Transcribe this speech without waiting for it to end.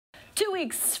2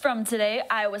 weeks from today,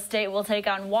 Iowa State will take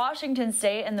on Washington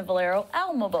State in the Valero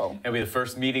Alamo Bowl. It'll be the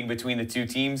first meeting between the two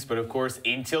teams, but of course,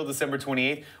 until December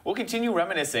 28th, we'll continue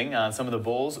reminiscing on some of the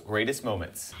Bowl's greatest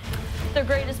moments. The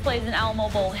greatest plays in Alamo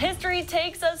Bowl history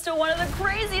takes us to one of the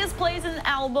craziest plays in the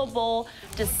Alamo Bowl,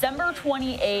 December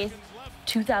 28th.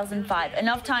 2005.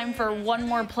 Enough time for one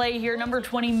more play here. Number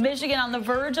 20, Michigan on the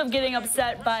verge of getting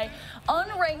upset by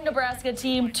unranked Nebraska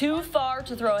team too far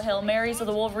to throw a Hail Mary, so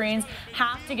the Wolverines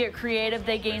have to get creative.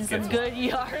 They gain some good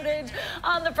yardage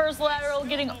on the first lateral,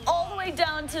 getting all the way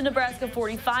down to Nebraska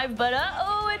 45, but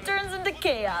it turns into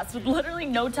chaos with literally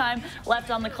no time left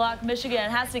on the clock.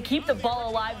 Michigan has to keep the ball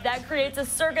alive. That creates a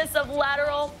circus of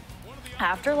lateral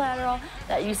after lateral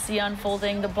that you see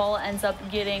unfolding. The ball ends up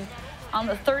getting on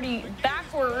the 30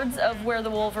 backwards of where the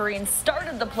Wolverines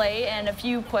started the play, and a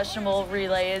few questionable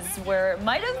relays where it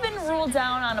might have been ruled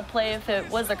down on a play if it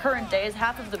was the current days.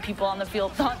 Half of the people on the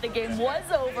field thought the game was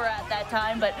over at that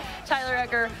time, but Tyler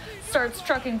Ecker starts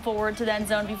trucking forward to the end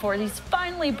zone before he's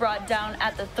finally brought down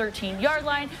at the 13-yard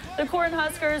line. The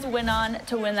Cornhuskers went on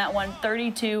to win that one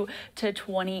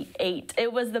 32-28.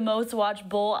 It was the most watched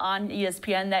bowl on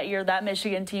ESPN that year. That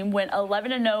Michigan team went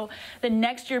 11-0 the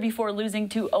next year before losing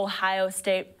to Ohio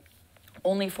State.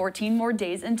 Only 14 more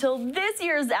days until this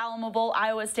year's Alamo Bowl.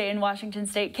 Iowa State and Washington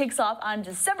State kicks off on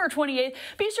December 28th.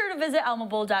 Be sure to visit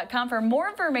alamobowl.com for more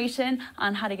information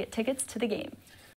on how to get tickets to the game.